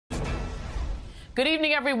Good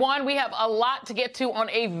evening, everyone. We have a lot to get to on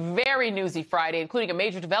a very newsy Friday, including a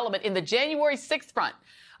major development in the January 6th front.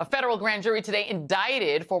 A federal grand jury today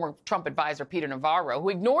indicted former Trump advisor Peter Navarro, who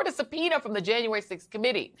ignored a subpoena from the January 6th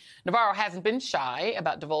committee. Navarro hasn't been shy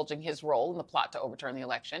about divulging his role in the plot to overturn the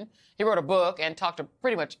election. He wrote a book and talked to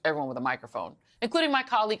pretty much everyone with a microphone, including my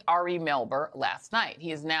colleague Ari Melber last night.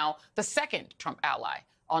 He is now the second Trump ally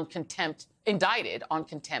indicted on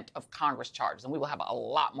contempt of Congress charges, and we will have a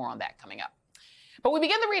lot more on that coming up. But we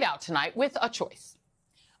begin the ReidOut tonight with a choice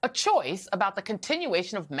about the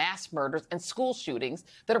continuation of mass murders and school shootings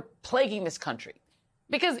that are plaguing this country.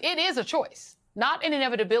 Because it is a choice, not an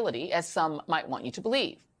inevitability, as some might want you to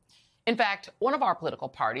believe. In fact, one of our political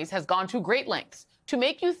parties has gone to great lengths to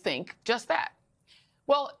make you think just that.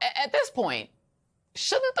 Well, at this point,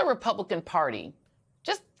 shouldn't the Republican Party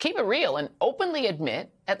just keep it real and openly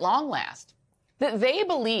admit, at long last, that they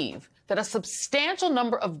believe that a substantial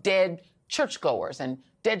number of dead churchgoers and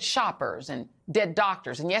dead shoppers and dead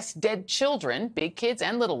doctors, and yes, dead children, big kids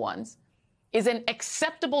and little ones, is an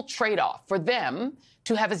acceptable trade-off for them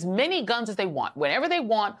to have as many guns as they want, whenever they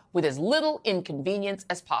want, with as little inconvenience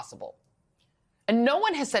as possible? And no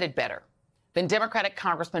one has said it better than Democratic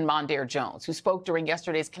Congressman Mondaire Jones, who spoke during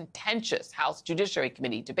yesterday's contentious House Judiciary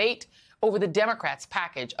Committee debate over the Democrats'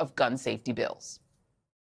 package of gun safety bills.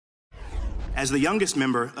 As the youngest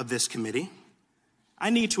member of this committee, I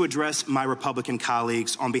need to address my Republican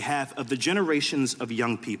colleagues on behalf of the generations of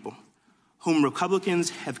young people whom Republicans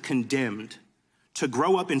have condemned to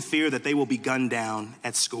grow up in fear that they will be gunned down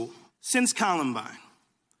at school. Since Columbine,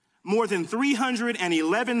 more than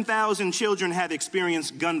 311,000 children have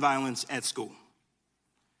experienced gun violence at school.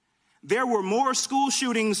 There were more school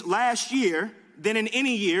shootings last year than in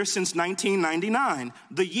any year since 1999,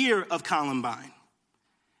 the year of Columbine.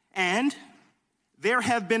 And there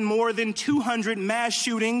have been more than 200 mass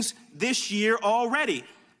shootings this year already.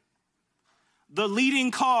 The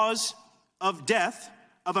leading cause of death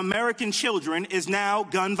of American children is now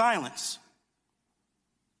gun violence.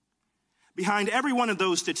 Behind every one of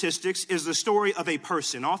those statistics is the story of a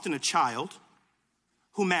person, often a child,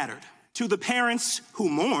 who mattered. To the parents who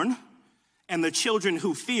mourn and the children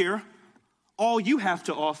who fear, all you have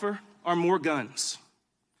to offer are more guns,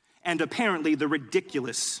 and apparently the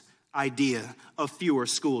ridiculous idea of fewer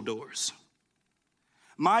school doors.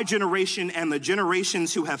 My generation and the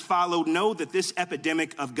generations who have followed know that this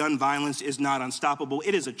epidemic of gun violence is not unstoppable.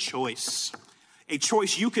 It is a choice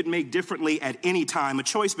you could make differently at any time, a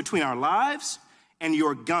choice between our lives and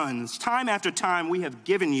your guns. Time after time, we have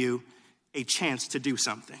given you a chance to do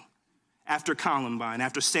something. After Columbine,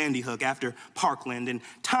 after Sandy Hook, after Parkland, and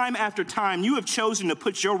time after time, you have chosen to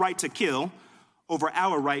put your right to kill over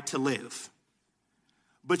our right to live.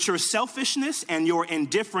 But your selfishness and your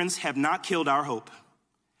indifference have not killed our hope.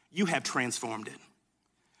 You have transformed it.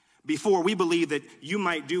 Before, we believed that you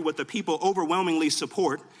might do what the people overwhelmingly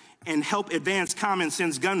support and help advance common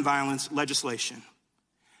sense gun violence legislation.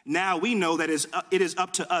 Now we know that it is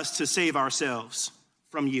up to us to save ourselves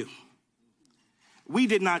from you. We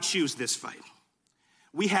did not choose this fight.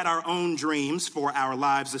 We had our own dreams for our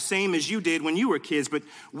lives, the same as you did when you were kids, but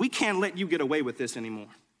we can't let you get away with this anymore.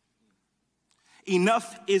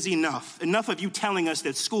 Enough is enough. Enough of you telling us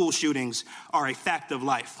that school shootings are a fact of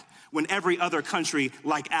life when every other country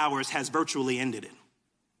like ours has virtually ended it.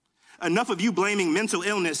 Enough of you blaming mental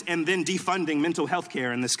illness and then defunding mental health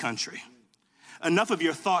care in this country. Enough of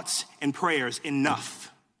your thoughts and prayers.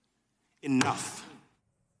 Enough. Enough.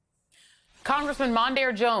 Congressman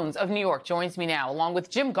Mondaire Jones of New York joins me now, along with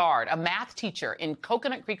Jim Gard, a math teacher in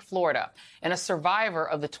Coconut Creek, Florida, and a survivor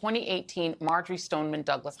of the 2018 Marjory Stoneman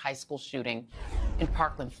Douglas High School shooting in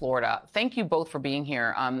Parkland, Florida. Thank you both for being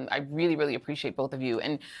here. I really, really appreciate both of you.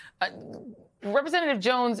 And Representative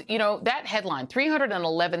Jones, you know, that headline,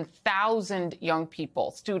 311,000 young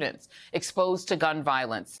people, students, exposed to gun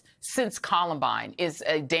violence since Columbine, is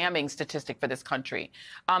a damning statistic for this country.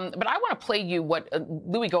 But I want to play you what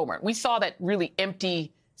Louis Gohmert, we saw that really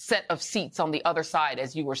empty set of seats on the other side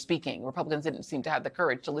as you were speaking. Republicans didn't seem to have the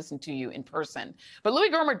courage to listen to you in person. But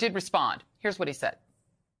Louis Gohmert did respond. Here's what he said.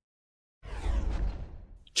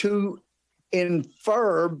 To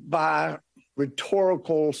infer by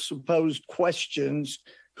rhetorical supposed questions,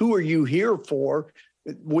 who are you here for?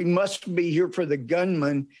 We must be here for the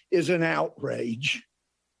gunman, is an outrage.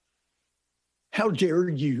 How dare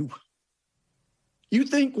you? You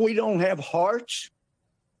think we don't have hearts?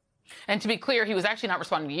 And to be clear, he was actually not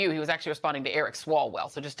responding to you. He was actually responding to Eric Swalwell.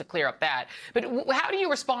 So just to clear up that. But how do you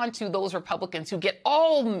respond to those Republicans who get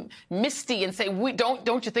all misty and say,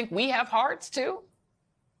 don't you think we have hearts too?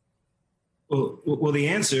 Well, the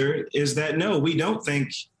answer is that no, we don't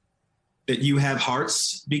think that you have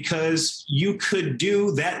hearts, because you could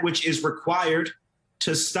do that which is required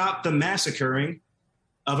to stop the massacring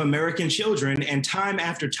of American children. And time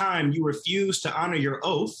after time, you refuse to honor your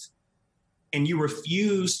oath, and you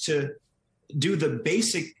refuse to do the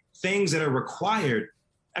basic things that are required.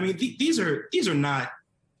 I mean, these are not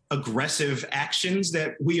aggressive actions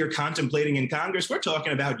that we are contemplating in Congress. We're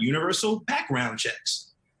talking about universal background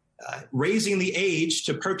checks, raising the age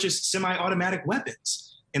to purchase semi-automatic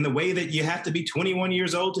weapons in the way that you have to be 21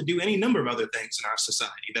 years old to do any number of other things in our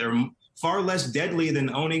society that are far less deadly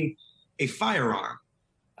than owning a firearm.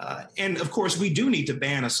 And of course, we do need to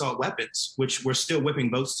ban assault weapons, which we're still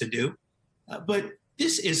whipping votes to do. But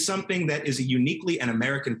this is something that is a uniquely an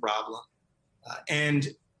American problem. And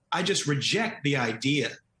I just reject the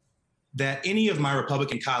idea that any of my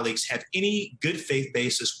Republican colleagues have any good faith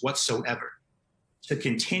basis whatsoever to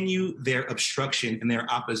continue their obstruction and their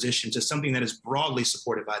opposition to something that is broadly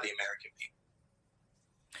supported by the American people.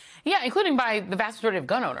 Yeah, including by the vast majority of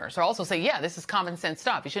gun owners who also say, yeah, this is common sense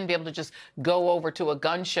stuff. You shouldn't be able to just go over to a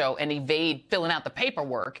gun show and evade filling out the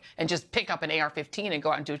paperwork and just pick up an AR-15 and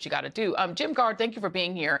go out and do what you got to do. Jim Gard, thank you for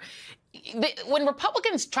being here. When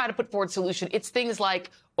Republicans try to put forward solution, it's things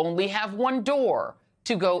like only have one door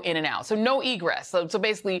to go in and out. So no egress. So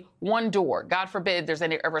basically one door. God forbid there's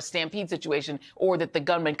ever a stampede situation or that the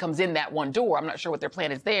gunman comes in that one door. I'm not sure what their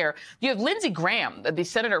plan is there. You have Lindsey Graham, the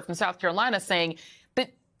senator from South Carolina, saying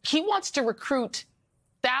that he wants to recruit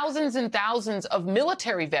thousands and thousands of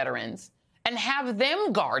military veterans and have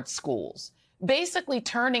them guard schools, basically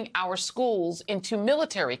turning our schools into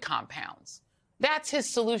military compounds. That's his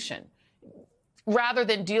solution, rather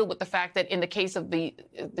than deal with the fact that in the case of the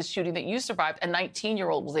shooting that you survived, a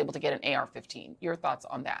 19-year-old was able to get an AR-15. Your thoughts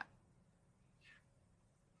on that?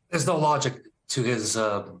 There's no logic to his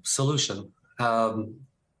solution.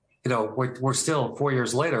 We're still 4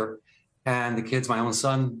 years later, and the kids, my own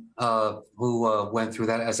son, who went through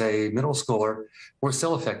that as a middle schooler, were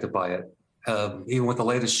still affected by it. Even with the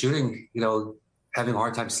latest shooting, having a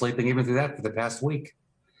hard time sleeping, even through that for the past week.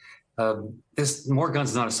 More guns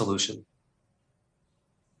is not a solution.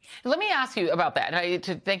 Let me ask you about that.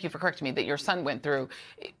 Thank you for correcting me that your son went through.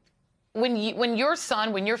 When your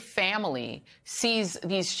son, when your family sees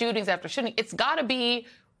these shootings after shooting, it's got to be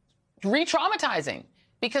re-traumatizing,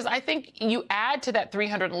 because I think you add to that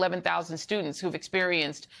 311,000 students who've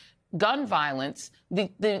experienced gun violence,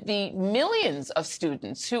 the millions of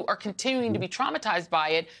students who are continuing to be traumatized by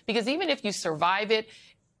it, because even if you survive it,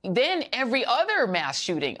 then every other mass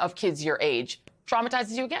shooting of kids your age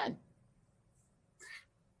traumatizes you again.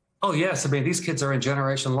 Oh yes, I mean, these kids are in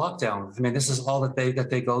generation lockdown. I mean, this is all that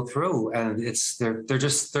they go through, and they're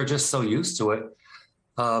just so used to it.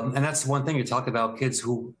 And that's one thing you talk about: kids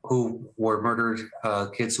who were murdered,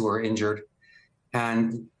 kids who were injured,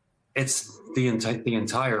 and it's the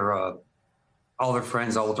entire all their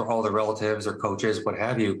friends, all their relatives or coaches, what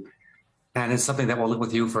have you, and it's something that will live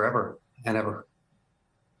with you forever and ever.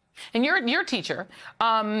 And you're a teacher.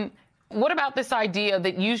 What about this idea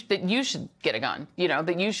that you should get a gun?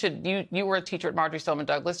 That you were a teacher at Marjory Stoneman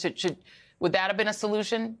Douglas. Would that have been a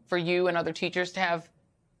solution for you and other teachers to have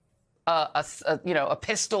a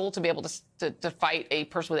pistol to be able to fight a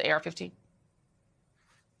person with an AR-15?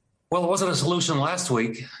 Well, it wasn't a solution last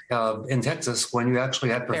week in Texas when you actually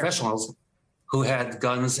had professionals who had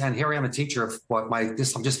guns. And here I am, a teacher of I'm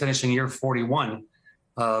just finishing year 41.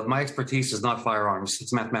 My expertise is not firearms;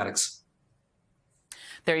 it's mathematics.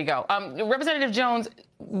 There you go. Representative Jones,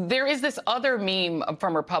 there is this other meme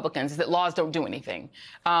from Republicans that laws don't do anything.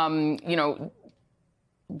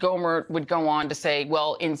 Gomer would go on to say,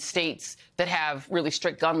 well, in states that have really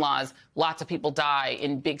strict gun laws, lots of people die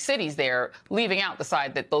in big cities there, leaving out the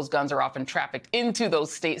side that those guns are often trafficked into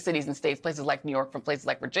those cities and states, places like New York from places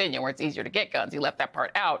like Virginia, where it's easier to get guns. He left that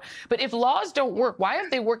part out. But if laws don't work, why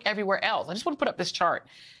don't they work everywhere else? I just want to put up this chart.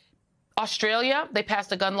 Australia, they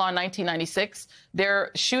passed a gun law in 1996.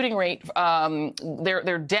 Their shooting rate,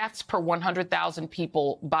 their deaths per 100,000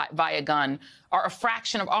 people by a gun are a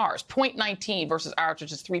fraction of ours, 0.19 versus ours,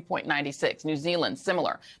 which is 3.96. New Zealand,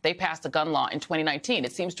 similar. They passed a gun law in 2019.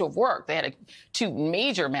 It seems to have worked. They had two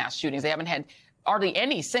major mass shootings. They haven't had hardly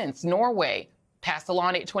any since. Norway passed a law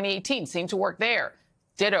in 2018. Seemed to work there.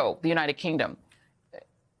 Ditto, the United Kingdom.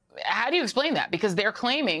 How do you explain that? Because they're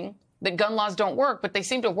claiming that gun laws don't work, but they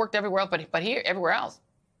seem to have worked everywhere else, but here, everywhere else.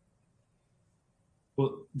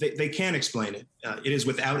 Well, they can explain it. It is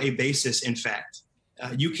without a basis in fact.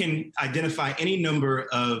 You can identify any number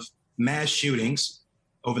of mass shootings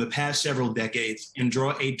over the past several decades and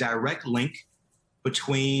draw a direct link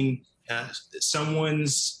between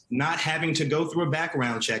someone's not having to go through a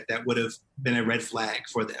background check that would have been a red flag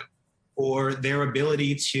for them, or their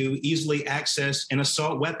ability to easily access an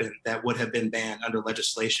assault weapon that would have been banned under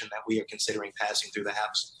legislation that we are considering passing through the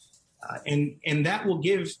House. And that will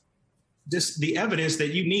give the evidence that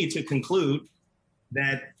you need to conclude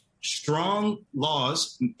that strong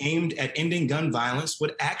laws aimed at ending gun violence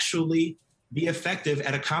would actually be effective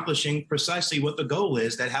at accomplishing precisely what the goal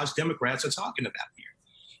is that House Democrats are talking about here.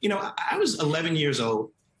 You know, I was 11 years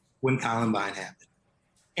old when Columbine happened.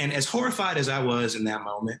 And as horrified as I was in that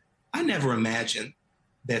moment, I never imagined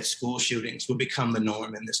that school shootings would become the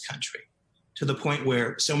norm in this country, to the point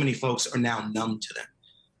where so many folks are now numb to them.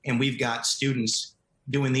 And we've got students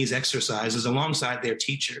doing these exercises alongside their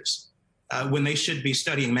teachers when they should be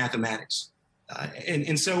studying mathematics.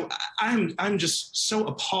 And so I'm just so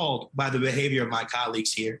appalled by the behavior of my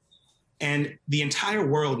colleagues here. And the entire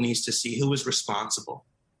world needs to see who is responsible,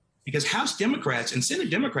 because House Democrats and Senate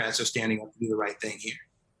Democrats are standing up to do the right thing here.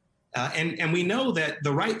 And we know that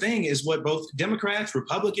the right thing is what both Democrats,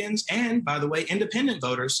 Republicans, and, by the way, independent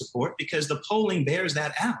voters support, because the polling bears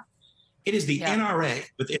that out. It is the NRA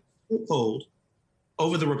with its foothold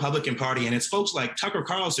over the Republican Party. And it's folks like Tucker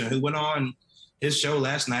Carlson, who went on his show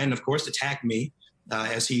last night and, of course, attacked me,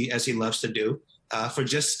 as he loves to do, for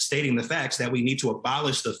just stating the facts that we need to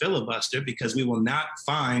abolish the filibuster because we will not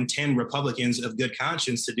find 10 Republicans of good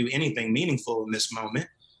conscience to do anything meaningful in this moment,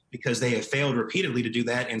 because they have failed repeatedly to do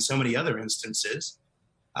that in so many other instances.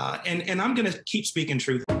 And I'm going to keep speaking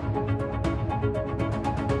truth.